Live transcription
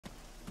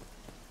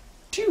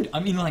Dude, I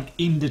mean like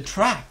in the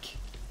track.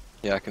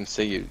 Yeah, I can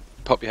see you.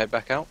 Pop your head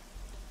back out.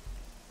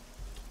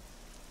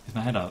 Is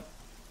my head out?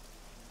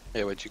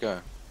 Yeah, where'd you go?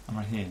 I'm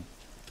right here.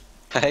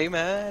 Hey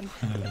man!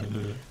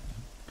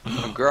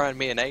 I'm growing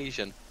me an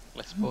Asian.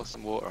 Let's pour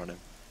some water on him.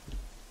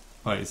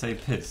 Wait, say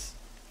piss.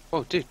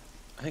 Oh dude,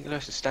 I think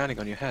Lewis is standing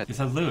on your head. Is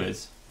that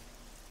Lewis?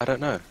 I don't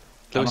know. I Lewis,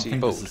 don't are you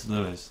think bald? this is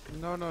Lewis.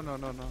 No.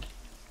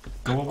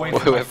 Go away Well,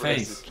 from my whoever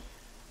it is, face.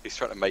 he's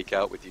trying to make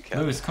out with you, Ken.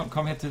 Lewis,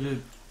 come here to the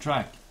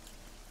track.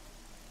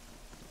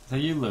 Is that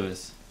you,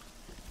 Lewis?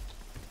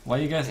 Why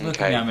are you guys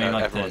looking Okay, at me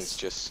like everyone's this?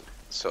 just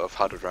sort of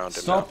huddled around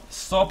him now.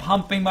 Stop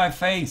humping my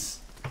face!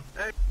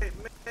 Hey,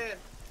 man.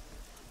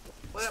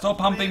 Stop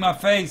humping my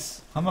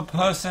face! I'm a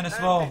person as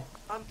well.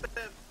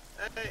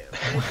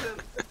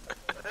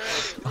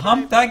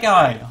 Hump that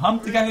guy!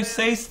 Hump the guy who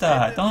says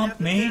that! Don't hump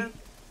me!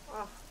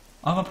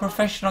 I'm a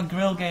professional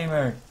grill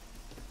gamer.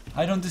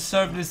 I don't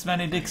deserve this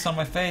many dicks on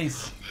my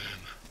face.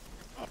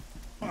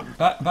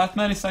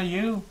 Batman, is that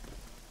you?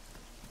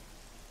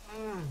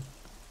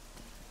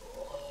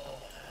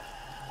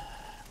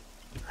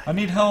 I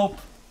need help.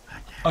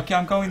 Okay,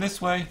 I'm going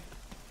this way.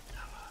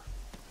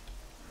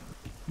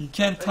 You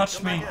can't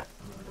touch me.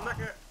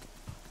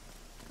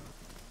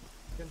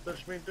 Can't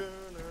touch me.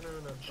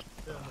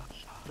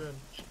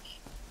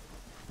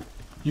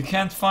 You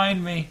can't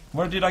find me.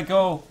 Where did I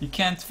go? You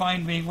can't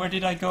find me. Where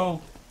did I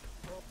go?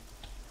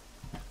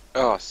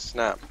 Oh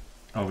snap.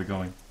 Oh, we're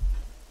going.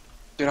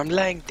 Dude, I'm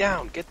laying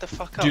down. Get the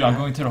fuck up. Dude, I'm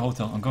man. going to the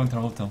hotel. I'm going to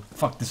the hotel.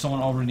 Fuck, there's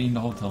someone already in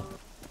the hotel.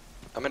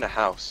 I'm in a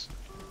house.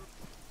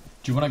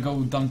 Do you want to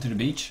go down to the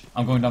beach?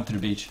 I'm going down to the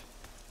beach.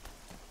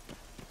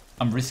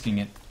 I'm risking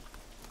it.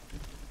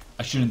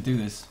 I shouldn't do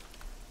this.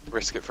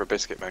 Risk it for a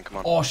biscuit, man. Come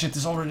on. Oh shit,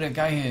 there's already a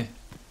guy here.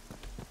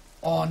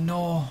 Oh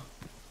no.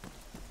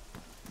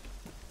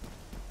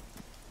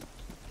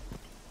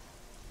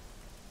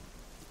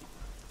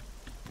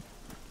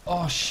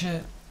 Oh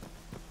shit.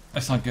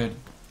 That's not good.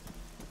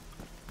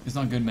 It's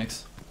not good,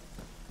 Mix.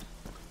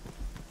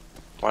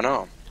 Why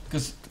not?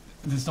 Because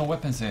there's no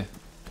weapons here.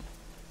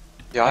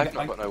 Yeah, I I've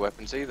not got no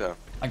weapons either.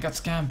 I got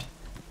scammed.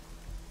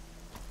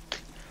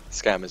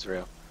 Scam is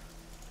real.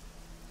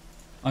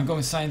 I'm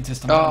going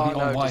scientist. I'm gonna Oh be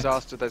all no, white.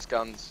 disaster, there's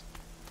guns.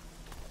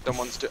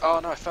 Someone's oh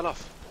no, I fell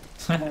off.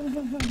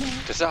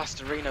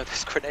 Disaster, Reno,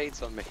 there's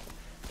grenades on me.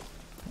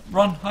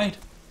 Run, hide.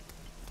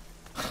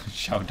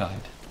 Shao died.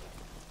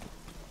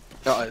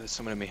 Oh, there's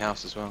someone in my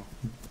house as well.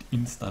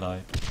 Insta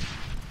died.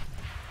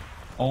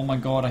 Oh my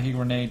god, I hate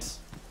grenades.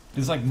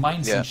 There's like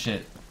mines Yeah. and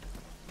shit.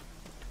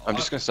 I'm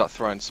just gonna start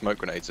throwing smoke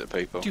grenades at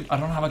people. Dude, I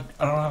don't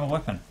have a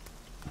weapon.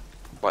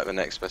 Like the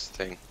next best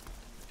thing.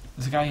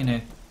 There's a guy in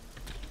here.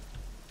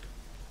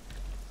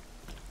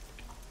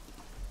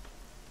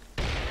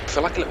 I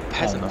feel like a little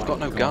peasant, Oh I've got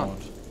my no gun. God.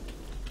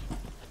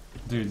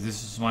 Dude,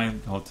 this is my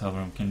hotel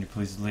room. Can you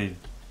please leave?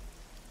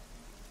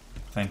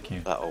 Thank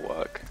you. That'll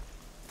work.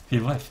 He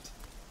left.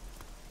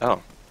 Oh,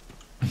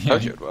 Yeah,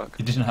 told you it'd work.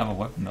 he didn't have a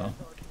weapon though.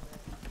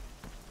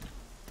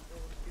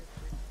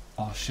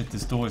 Oh shit,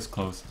 this door is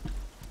closed.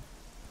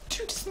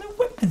 Dude, there's no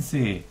weapons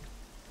here.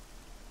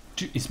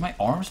 Dude, is my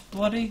arms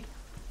bloody?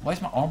 Why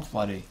is my arms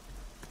bloody?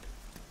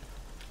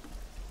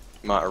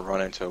 You might have run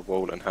into a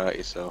wall and hurt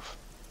yourself.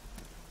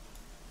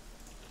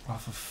 Oh,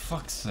 for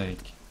fuck's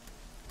sake.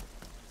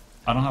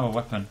 I don't have a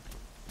weapon.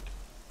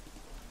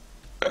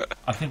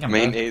 I think I'm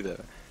Me dead.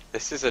 neither.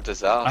 This is a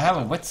disaster. I have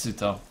a wetsuit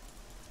though.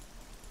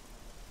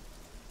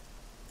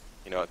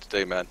 You know what to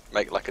do, man.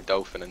 Make like a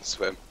dolphin and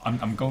swim.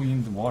 I'm going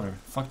in the water.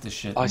 Fuck this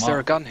shit. Oh, is I'm there a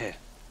out. gun here?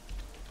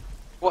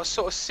 What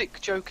sort of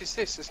sick joke is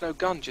this? There's no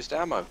gun, just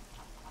ammo.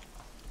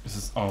 This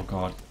is, oh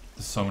god,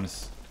 the zone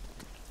is...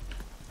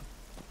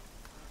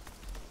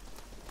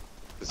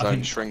 The I zone's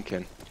think-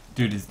 shrinking.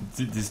 Dude,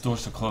 these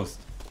doors are closed.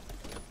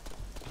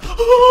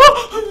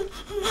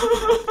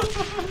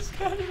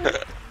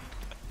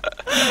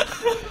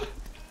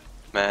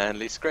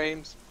 Manly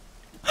screams.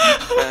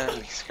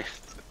 Manly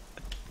screams.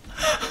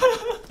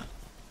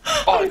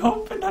 I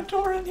opened that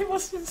door and he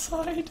was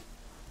inside.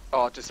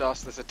 Oh,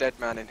 disaster, there's a dead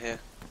man in here.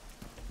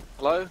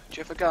 Hello? Do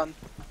you have a gun?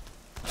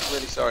 I'm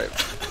really sorry.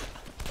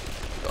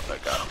 Got no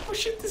gun. Oh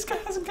shit, this guy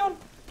has a gun.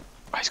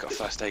 Oh, he's got a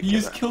first aid He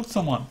kit. just killed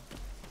someone.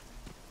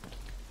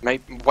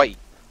 Maybe, wait.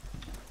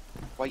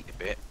 Wait a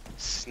bit.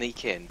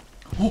 Sneak in.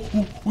 Oh,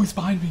 oh, oh, he's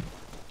behind me.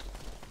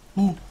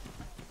 Oh,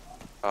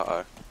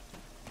 Uh-oh.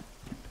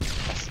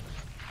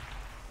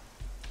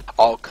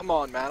 Oh, come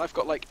on, man. I've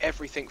got, like,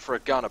 everything for a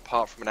gun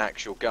apart from an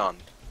actual gun.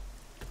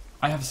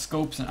 I have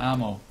scopes and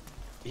ammo.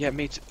 Yeah,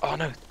 me too. Oh,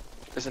 no.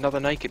 There's another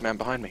naked man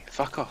behind me.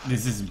 Fuck off.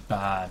 This is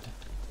bad.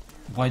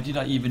 Why did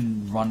I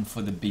even run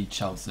for the beach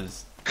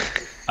houses?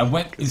 I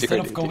went, 'Cause instead you're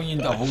of an going in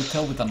idiot. the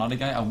hotel with another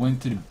guy, I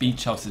went to the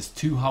beach houses.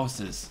 2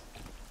 houses.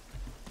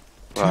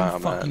 Two Wow,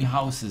 fucking man.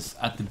 houses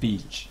at the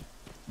beach.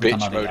 with Bitch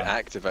another mode guy.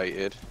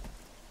 activated.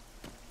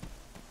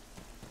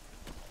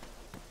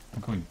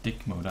 I'm going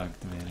dick mode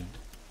activated.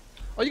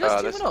 Are you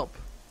guys that's- teaming up?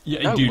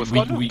 Yeah, No, dude, we've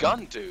got no we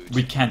gun, dude.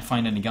 we can't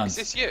find any guns.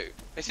 Is this you?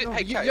 Is it? No,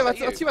 Hey, you, Kat, yeah, is that's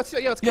that you?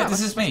 you. Yeah, that's Yeah, Kat.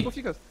 this is me. Both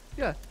you guys.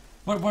 Yeah.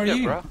 Where are Yeah,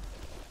 you? bruh.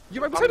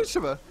 You're right beside I'm- each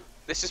other.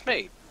 This is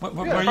me. Where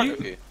In are front you?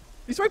 of you.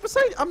 He's right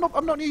beside. I'm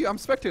not near you. I'm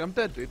spectating. I'm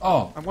dead, dude.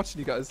 Oh, I'm watching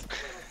you guys.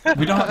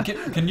 we don't.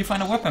 Can you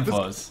find a weapon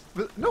for us?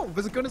 No,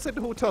 there's a gun inside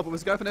the hotel, but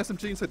there's a guy with an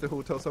SMG inside the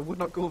hotel, so I would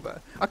not go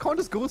there. I can't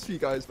just ghost for you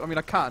guys. I mean,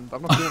 I can, but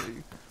I'm not going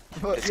to.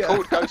 But, It's yeah.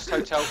 called Ghost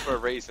Hotel for a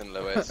reason,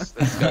 Lewis.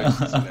 There's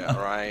ghosts in it,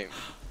 alright?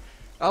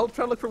 I'll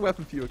try to look for a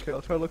weapon for you, okay?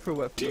 I'll try to look for a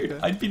weapon, Dude,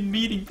 okay? I've been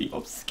meeting people.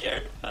 I'm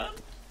scared, man.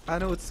 I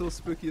know it's so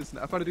spooky, isn't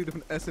it? I found a dude with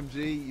an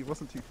SMG. He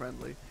wasn't too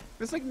friendly.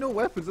 There's like no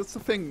weapons. That's the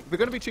thing. They're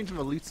going to be changing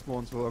the loot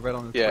spawns. What I read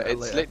on the Yeah, Twitter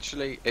it's later.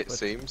 literally, it But-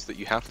 seems that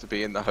you have to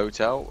be in the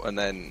hotel and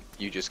then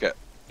you just get,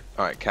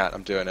 alright, cat,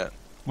 I'm doing it.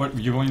 What?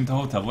 You're going to the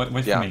hotel?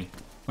 Wait Yeah. for me.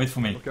 Wait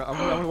for me. Okay, I'm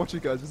gonna watch you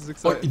guys. This is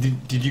Oh, exciting.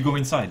 did you go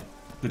inside?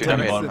 The Dude,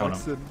 tiny I'm bottom. in.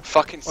 bottom.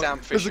 Fucking Oh, Sam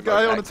there's Fisher. a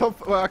guy on the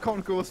top. Well, I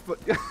can't ghost, but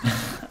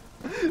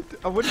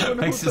I wouldn't go in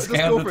the Max hotel. is Just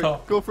guy on go the for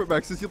top. it. Go for it,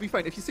 Max. You'll be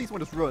fine. If you see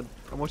someone, just run.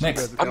 I'm watching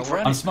Max, you guys. I'm Okay,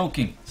 running. I'm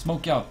smoking.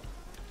 Smoke out.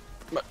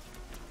 Ma-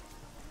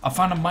 I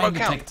found a mine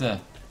Smoke out.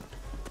 detector.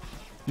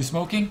 You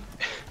smoking?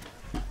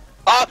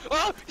 Ah!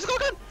 Oh! He's got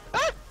a gun!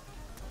 Ah!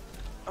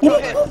 I'm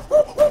not hit.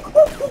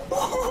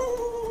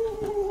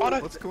 Oh no!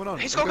 What's going on?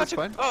 He's You got a guys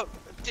gun! fine? Oh!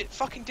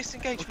 Fucking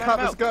disengage, man! Cat,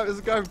 I'm out. there's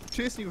a guy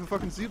chasing you with a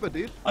fucking Zuba,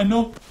 dude. I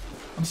know. I'm Where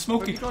have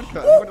smoking. you gone,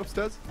 Cat? You went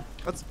upstairs.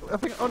 That's. I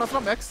think. Oh no, it's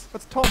not Max.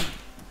 That's Tom.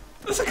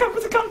 There's a gun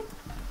with a gun.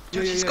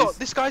 Dude,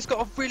 this guy's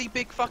got a really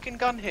big fucking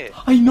gun here.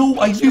 I know.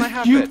 I Please, can I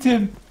have juked it?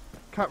 him.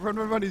 Cat,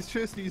 run. He's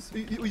chasing you.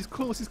 He's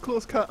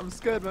close, Cat. I'm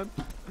scared, man.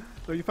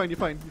 No, you're fine.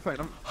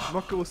 I'm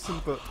not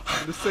ghosting, but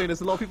I'm just saying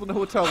there's a lot of people in the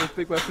hotel with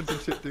big weapons and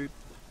shit, dude.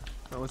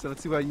 No,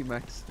 let's see where you,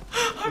 Max.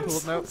 I'm holding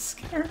so out?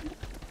 scared.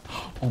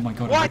 Oh my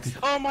god. What?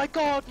 Oh my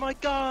god, my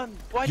gun!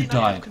 Why You didn't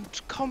I have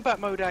died. combat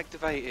mode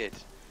activated?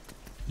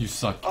 You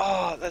suck.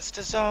 Oh, that's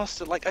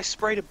disaster. Like, I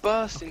sprayed a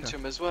burst Okay. into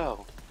him as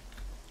well.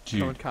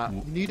 Come on, Dude. Cat.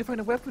 You need to find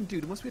a weapon,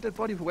 dude. There must be a dead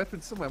body with a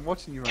weapon somewhere. I'm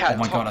watching you right Cat, Oh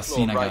my top God, I've floor,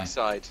 seen a right guy.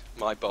 side,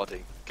 my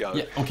body. Go.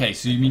 Yeah. Okay.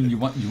 So you mean you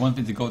want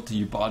me to go to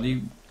your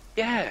body?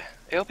 Yeah,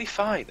 it'll be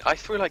fine. I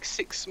threw like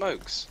 6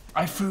 smokes.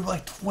 I threw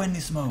like 20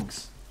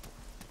 smokes.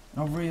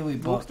 Not really,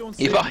 now. Smokes but don't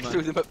Yeah, save, but I man.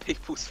 threw them at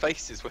people's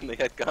faces when they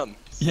had guns.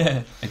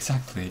 yeah,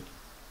 exactly.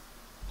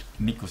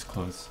 Nico's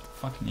close.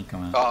 Fuck Nico,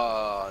 man.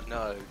 Oh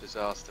no,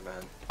 disaster,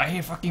 man. I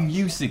hear fucking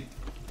music.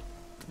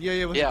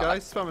 Yeah, was Yeah, the guy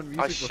spamming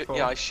music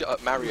before? I shut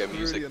up Mario Really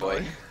music, boy.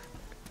 annoying.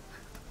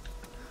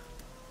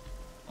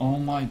 Oh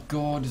my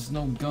god, there's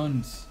no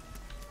guns.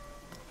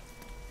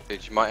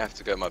 Dude, you might have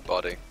to go my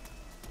body.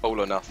 All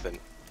or nothing.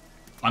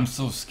 I'm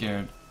so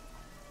scared.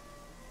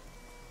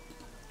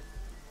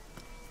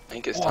 I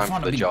think it's Oh, I time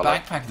found for a the big jolly.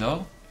 backpack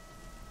though.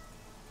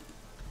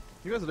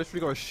 You guys have literally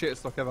got a shit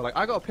stock ever. Like,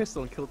 I got a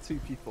pistol and killed 2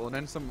 people, and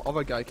then some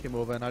other guy came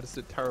over and I just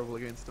did terrible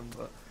against him,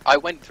 but... I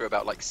went through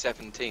about like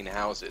 17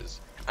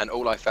 houses, and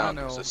all I found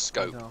was a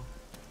scope. I know.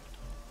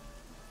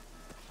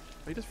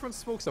 You just throwing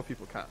smokes off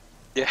people, Cat.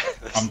 Yeah,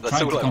 that's, I'm that's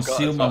trying all to I've got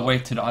conceal as my well. way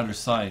to the other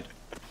side.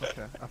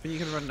 Okay, I think you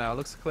can run now.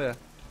 Looks clear.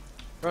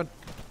 Run.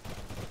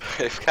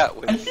 If Cat I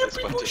wins hear this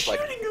one, people just like,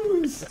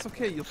 shooting us. It's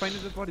okay. You'll find a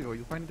dead body, bro.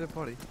 You'll find a dead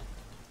body.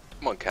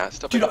 come on, Cat,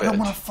 stop Dude, being I a don't bitch.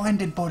 want to find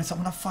dead bodies. I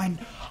want to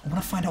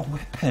find a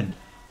weapon.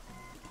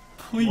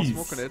 More Please.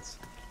 smoke grenades.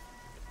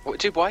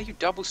 Dude, why are you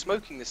double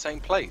smoking the same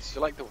place?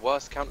 You're like the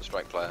worst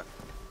Counter-Strike player.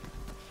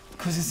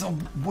 Because it's not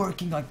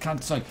working like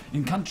Counter-Strike.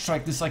 In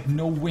Counter-Strike, there's like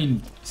no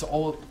wind, so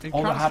all In that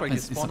Counter-Strike, you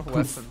happens is a spawn a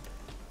poof. weapon.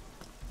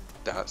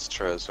 That's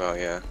true as well,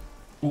 yeah.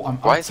 Oh, I'm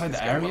Why isn't outside this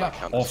the game area. like Oh,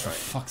 for Counter-Strike?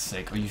 fuck's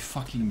sake! Are you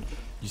fucking?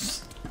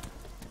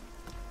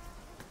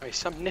 Hey,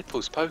 some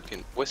nipples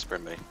poking,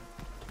 whispering me.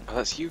 Oh,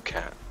 that's you,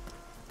 Cat.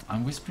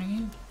 I'm whispering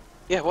you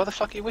Yeah, why the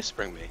fuck are you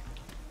whispering me?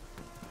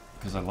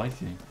 because I like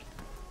you.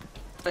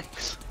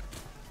 Thanks.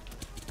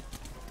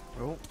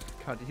 Oh,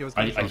 Cat, he was.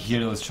 I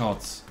hear those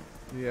shots.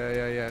 Yeah.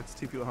 It's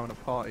 2 people having a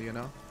party, you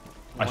know.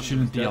 I One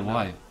shouldn't is be dead now.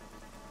 alive.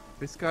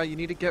 This guy, you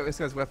need to get this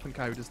guy's weapon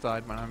guy who just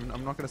died, man.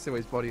 I'm not gonna say where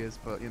his body is,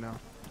 but you know.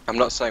 I'm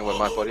not saying where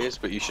my body is,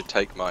 but you should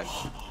take mine.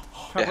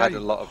 Cat, It had where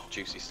a you- lot of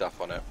juicy stuff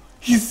on it.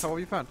 He's Cat, what have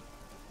you found?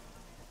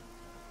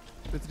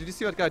 Did you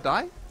see that guy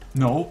die?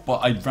 no, but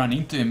I ran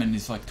into him and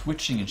he's like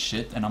twitching and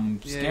shit, and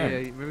I'm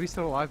scared. Yeah. Maybe he's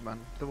still alive, man.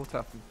 Double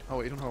tap him. Oh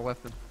wait, you don't have a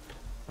weapon.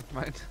 Never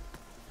mind.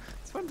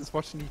 It's fun just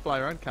watching you fly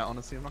around, Cat.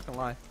 Honestly, I'm not gonna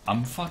lie.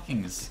 I'm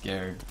fucking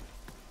scared.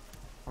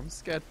 I'm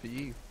scared for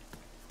you.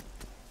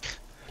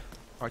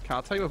 Alright, Cat,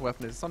 I'll tell you what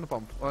weapon it is. It's on the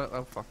bomb.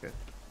 Oh fuck it.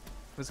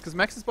 It's because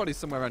Max's body's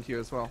somewhere around here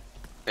as well.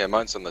 Yeah,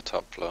 mine's on the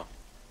top floor.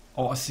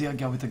 Oh, I see a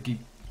guy with a gig.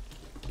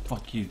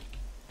 Fuck you.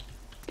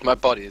 My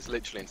body is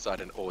literally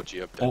inside an orgy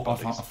of dead Oh, I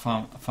bodies.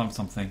 found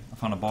something. I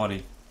found a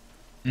body.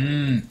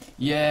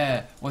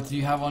 Yeah. What do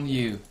you have on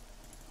you?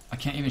 I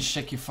can't even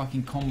check your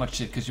fucking combat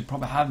shit because you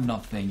probably have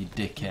nothing, you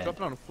dickhead. Drop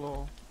it on the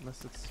floor,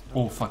 unless it's...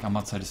 Oh fuck, I'm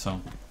outside the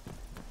zone.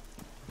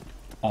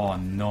 Oh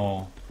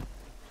no.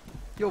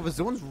 Yo, the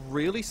zone's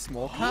really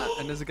small, Cat,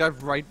 and there's a guy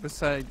right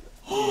beside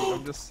you.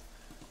 I'm just...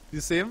 You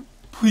see him?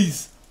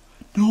 Please.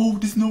 No,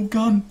 there's no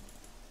gun.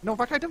 No,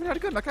 that guy definitely had a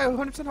gun. That guy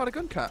 100% had a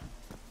gun, Cat.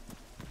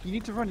 You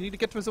need to run. You need to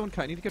get to a zone,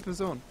 Cat. You need to get to a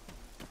zone.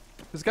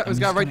 There's a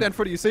guy I'm right just there in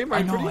front of you. See him right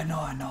I in know, front of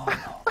I you? know.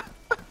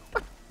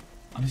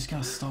 I'm just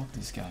gonna stalk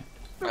this guy.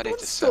 I need Don't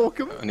to stalk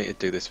him. I need to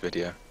do this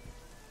video.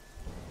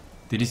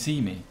 Did he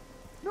see me?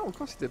 No, of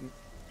course he didn't.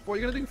 What are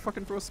you gonna do?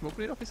 Fucking throw a smoke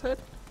grenade off his head?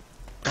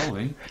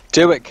 Probably.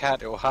 Do it,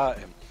 cat. It will hurt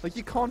him. Like,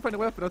 you can't find a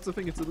weapon. That's the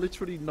thing. It's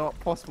literally not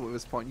possible at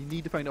this point. You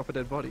need to find off a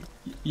dead body.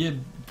 Yeah,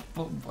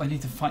 but I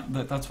need to find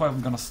that. That's why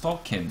I'm gonna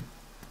stalk him.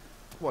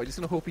 What? You're just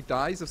gonna hope he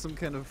dies of some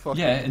kind of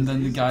fucking. Yeah, and then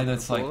the disease guy or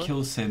that's like Ebola?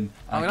 kills him.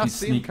 I mean, can I've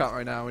seen sneak. Cat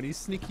right now, and he's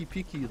sneaky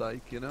peeky,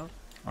 like, you know.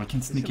 I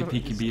can sneaky gonna-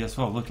 peeky he's- be as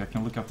well. Look, I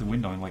can look out the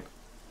window and like.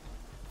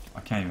 I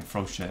can't even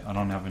throw shit. I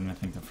don't have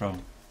anything to throw.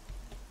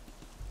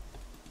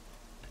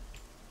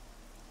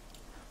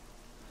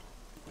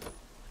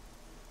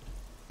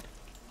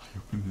 I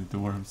opened the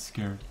door. I'm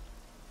scared.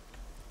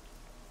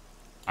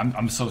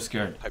 I'm so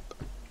scared.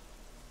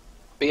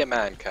 Be a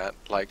man, cat.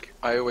 Like,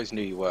 I always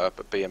knew you were,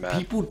 but be a man.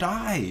 People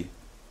die.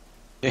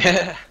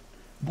 Yeah.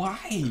 Why?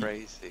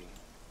 Crazy.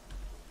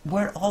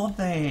 Where are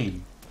they?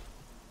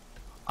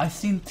 I've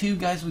seen 2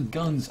 guys with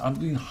guns. I'm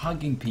doing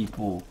hugging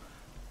people.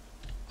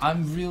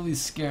 I'm really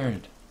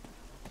scared.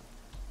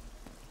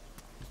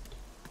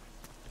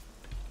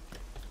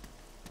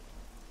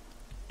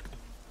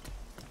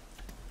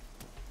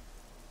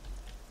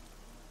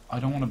 I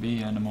don't want to be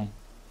here anymore.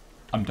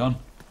 I'm done.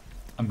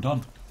 I'm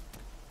done.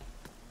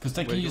 Because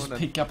they Where can you just going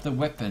pick up the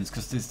weapons,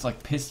 because there's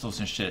like pistols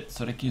and shit,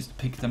 so they can just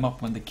pick them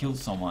up when they kill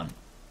someone.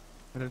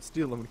 And then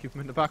steal them and keep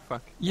them in the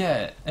backpack.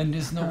 Yeah, and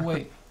there's no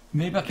way.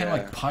 Maybe I can Yeah.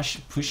 like push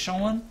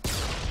someone?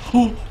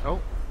 Oh! Oh.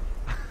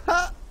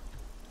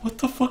 What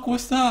the fuck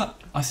was that?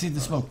 I see the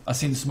smoke. I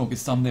see the smoke.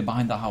 It's down there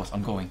behind the house.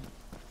 I'm going.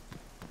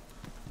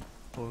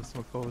 Follow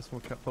the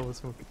smoke, Cat. Follow the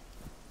smoke.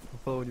 I'm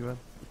following you, man.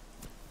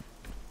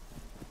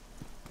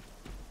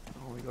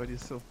 Oh my god, you're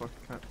so fucking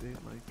cat, dude.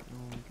 Like,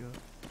 oh my god.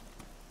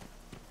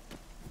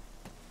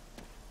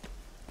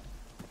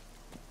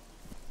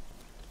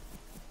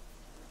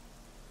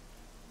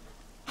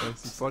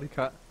 Where's his body,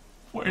 Cat?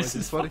 Where's his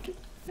this body? fucking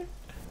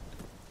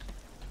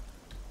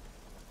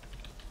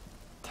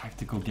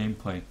tactical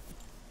gameplay?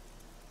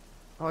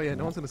 Oh yeah,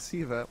 no one's gonna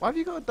see that. Why have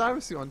you got a diver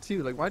suit on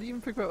too? Like, why do you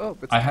even pick that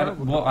up? It's I had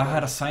terrible well, I colour.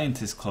 had a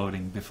scientist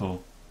clothing before.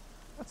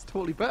 That's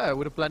totally better. I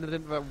would have blended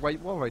into that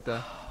white wall right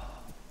there.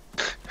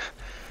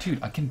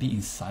 Dude, I can be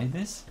inside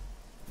this.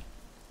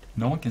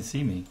 No one can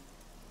see me.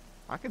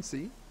 I can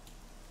see.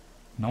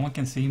 No one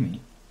can see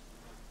me.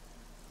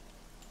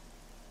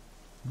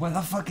 Where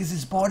the fuck is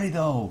his body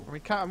though? I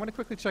mean, Cat, I'm gonna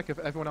quickly check if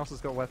everyone else has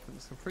got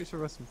weapons. I'm pretty sure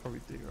the rest of them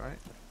probably do, right?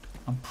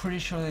 I'm pretty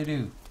sure they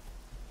do.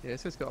 Yeah,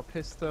 so it's got a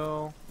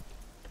pistol.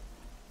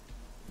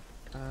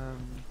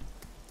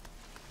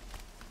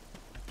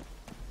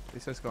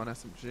 This has got an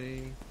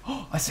SMG.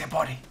 Oh, I see a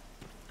body.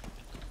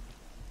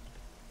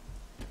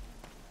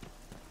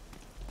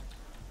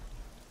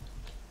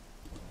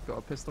 Got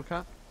a pistol,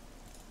 Cat.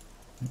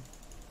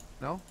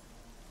 No?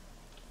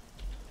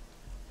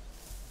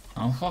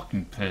 I'm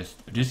fucking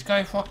pissed. This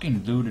guy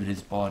fucking looted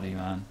his body,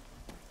 man.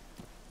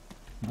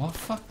 What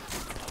fuck?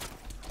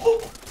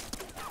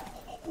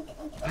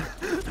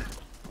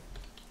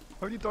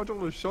 How do you dodge all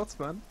those shots,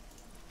 man?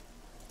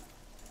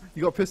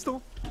 You got a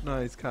pistol?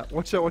 Nice, Cat.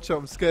 Watch out,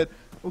 I'm scared.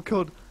 Oh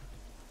god.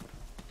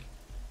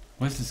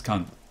 Where's this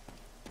cunt?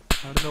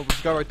 I don't know, but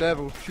this guy right there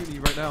will shoot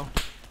you right now.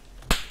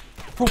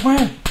 From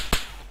where?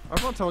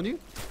 I'm not telling you.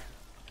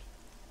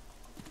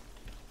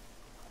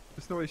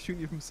 There's no way he's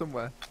shooting you from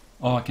somewhere.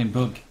 Oh, I can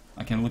bug.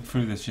 I can look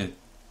through this shit.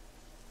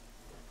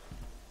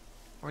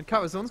 I mean,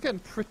 Cat, the zone's getting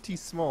pretty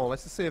small.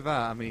 Let's just say that.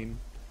 I mean,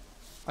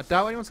 I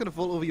doubt anyone's gonna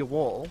vault over your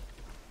wall.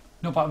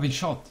 No, but I've been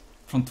shot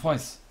from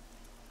twice.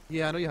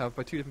 Yeah, I know you have,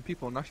 by 2 different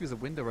people, and actually there's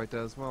a window right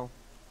there as well.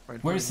 Right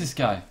in Where front is of you. this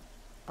guy?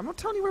 I'm not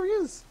telling you where he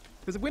is.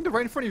 There's a window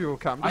right in front of you,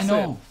 Cat. I'm I just know.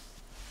 saying.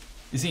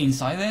 Is he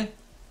inside there?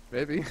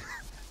 Maybe.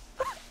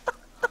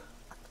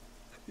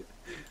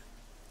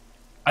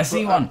 I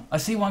see Well, one. I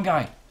see one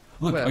guy.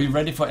 Look, where? are you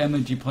ready for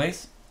MLG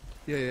plays?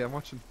 Yeah, I'm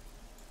watching.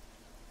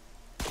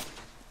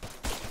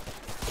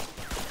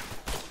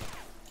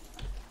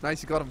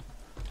 Nice, you got him.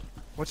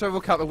 Watch out,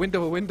 look out, a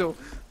window. I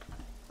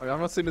mean, I'm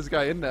not saying there's a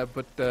guy in there,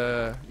 but,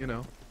 you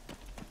know.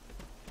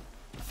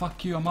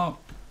 Fuck you, I'm out.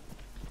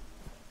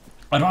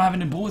 I don't have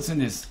any bullets in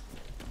this.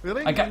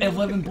 Really? I got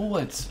 11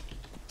 bullets.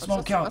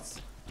 Smoke out.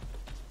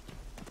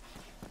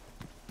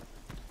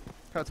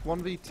 Cat's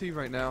 1v2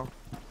 right now.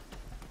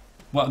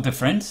 What, the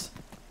friends?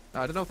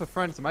 I don't know if they're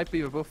friends, it might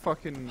be, we're both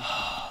fucking...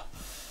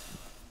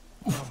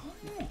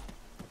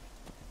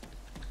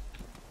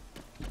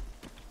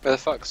 Where the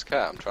fuck's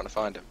cat? I'm trying to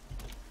find him.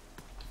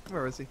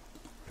 Where is he?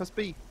 Press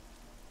B.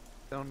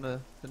 Down the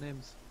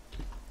names.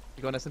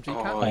 You got an SMG,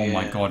 Cat? Oh, Oh my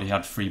yeah. god, he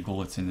had 3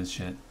 bullets in this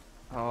shit.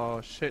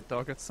 Oh shit,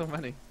 dog, that's so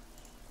many.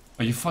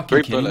 Are you fucking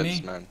 3 kidding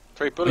bullets, me? man.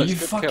 3 Are bullets. you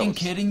good fucking kills.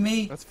 kidding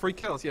me? That's 3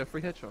 kills, yeah,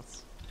 3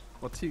 headshots.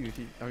 Or 2 if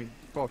you, I mean,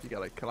 4 if you get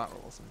like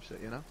collateral or some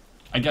shit, you know?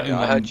 I got Yeah,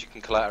 I 11. heard you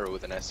can collateral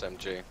with an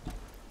SMG.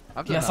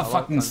 I've He done has that a lot of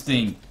fucking times.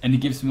 sting, and he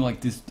gives me like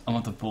this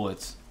amount of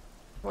bullets.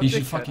 What He a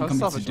should dickhead, fucking how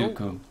commit savage.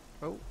 Sudoku.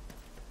 Oh.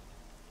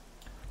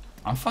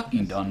 I'm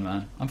fucking done,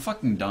 man. I'm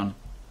fucking done.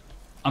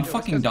 I'm Yo, this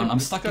fucking guy's done. giving- I'm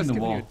this stuck guy's in the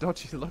giving you wall. a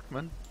dodgy look,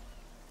 man.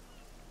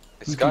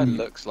 This Who guy can you-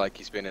 looks like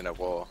he's been in a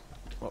war.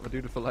 What, the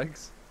dude with the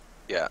legs?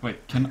 Yeah.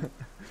 Wait, can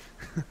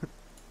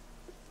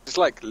It's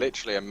like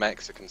literally a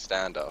Mexican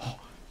standoff.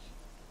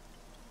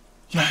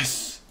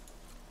 Yes!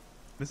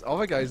 This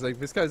other guy's like,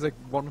 this guy's like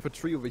one for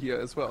three over here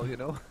as well, you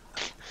know?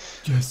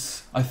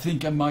 Yes! I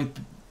think I might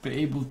be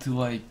able to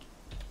like...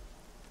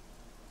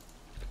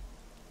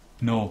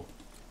 No.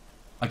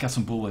 I got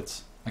some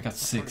bullets. I got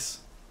 6.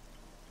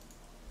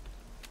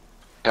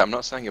 Yeah, I'm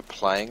not saying you're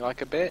playing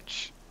like a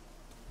bitch.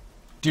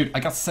 Dude, I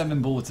got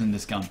 7 bullets in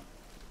this gun.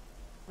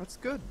 That's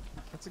good.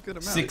 That's a good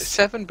amount. 6.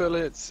 7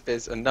 bullets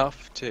is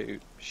enough to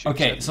shoot.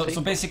 Okay, 7 so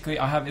people. basically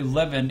I have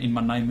 11 in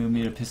my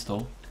 9mm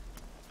pistol.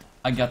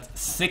 I got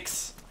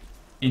 6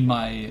 in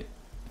my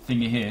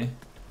thingy here.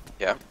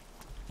 Yeah.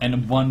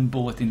 And 1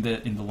 bullet in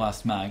the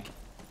last mag.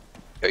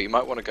 Yeah, you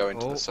might want to go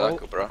into the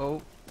circle, bro.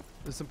 Oh,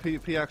 there's some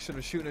PvP action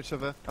of shooting each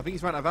other. I think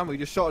he's run out of ammo. You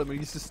just shot him and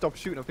he just stopped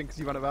shooting, I think, because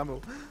he ran out of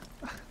ammo.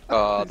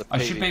 Oh, the I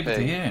should be able to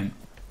PvP. hear him.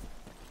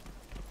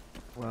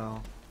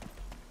 Well.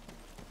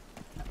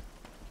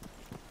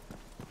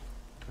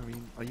 I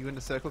mean, are you in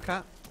the circle,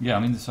 Cat? Yeah,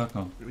 I'm in the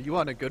circle. You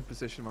are in a good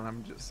position, man,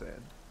 I'm just saying.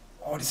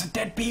 Oh, there's a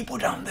dead people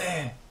down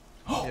there!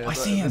 Oh, Yeah, I there's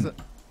see there's him!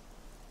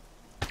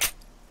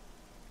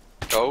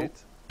 Oh.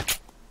 Hit.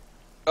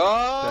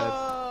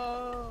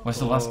 Oh. Where's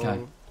the last guy?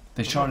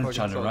 They I'm shot not each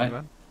fucking other, sorry, right?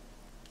 man.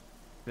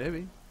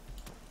 Maybe.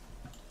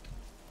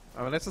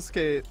 I mean, let's just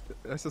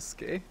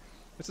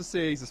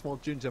say he's a small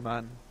ginger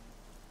man,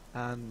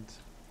 and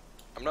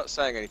I'm not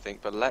saying anything,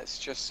 but let's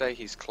just say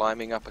he's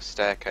climbing up a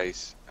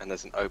staircase and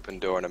there's an open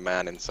door and a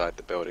man inside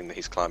the building that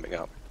he's climbing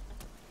up.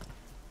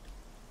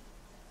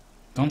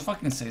 Don't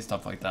fucking say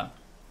stuff like that.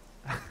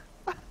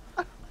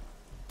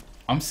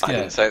 I'm I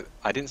scared.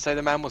 didn't say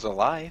the man was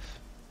alive.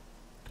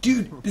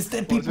 Dude, there's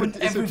dead What, people is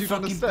in it every dude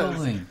on the fucking stairs?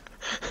 building.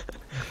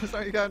 it's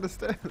like you go down the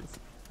stairs.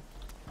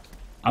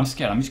 I'm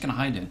scared, I'm just gonna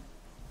hide it.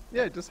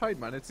 Yeah, just hide,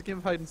 man. It's a game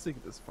of hide and seek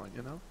at this point,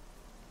 you know.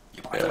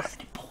 You might have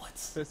any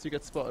bullets. First you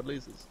get spotted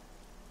lasers.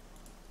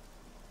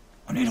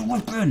 I need a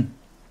weapon!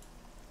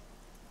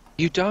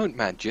 You don't,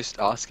 man. Just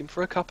ask him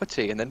for a cup of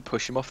tea and then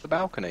push him off the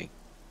balcony.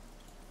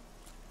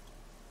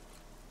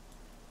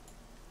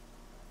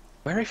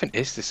 Where even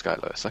is this guy,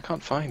 Lewis? I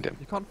can't find him.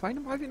 You can't find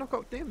him. Why have you not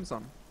got names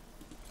on?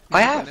 I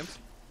You can't have. find him.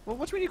 Well,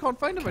 what do you mean you can't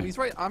find him? And he's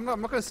right. I'm not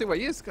going to say where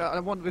he is. I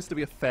want this to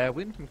be a fair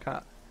win from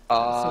Cat.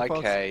 Ah, So far,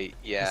 okay. You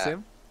see Yeah.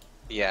 him?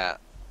 Yeah.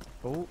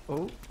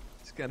 Oh,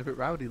 it's getting a bit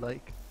rowdy,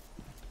 like.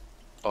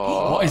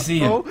 Oh. What is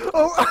he in?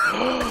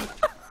 Oh,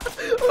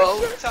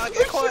 Oh,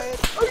 target acquired.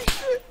 oh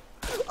shit!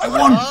 I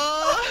won!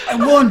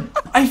 I won!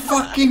 I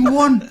fucking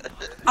won!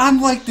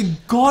 I'm like the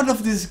god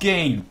of this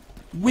game!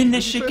 Win the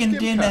Did you first chicken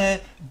game, dinner,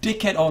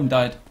 dickhead. Oh, I'm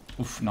died.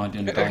 Oof, no, I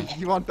didn't die.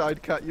 You aren't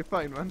died, Cat. You're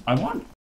fine, man. I won.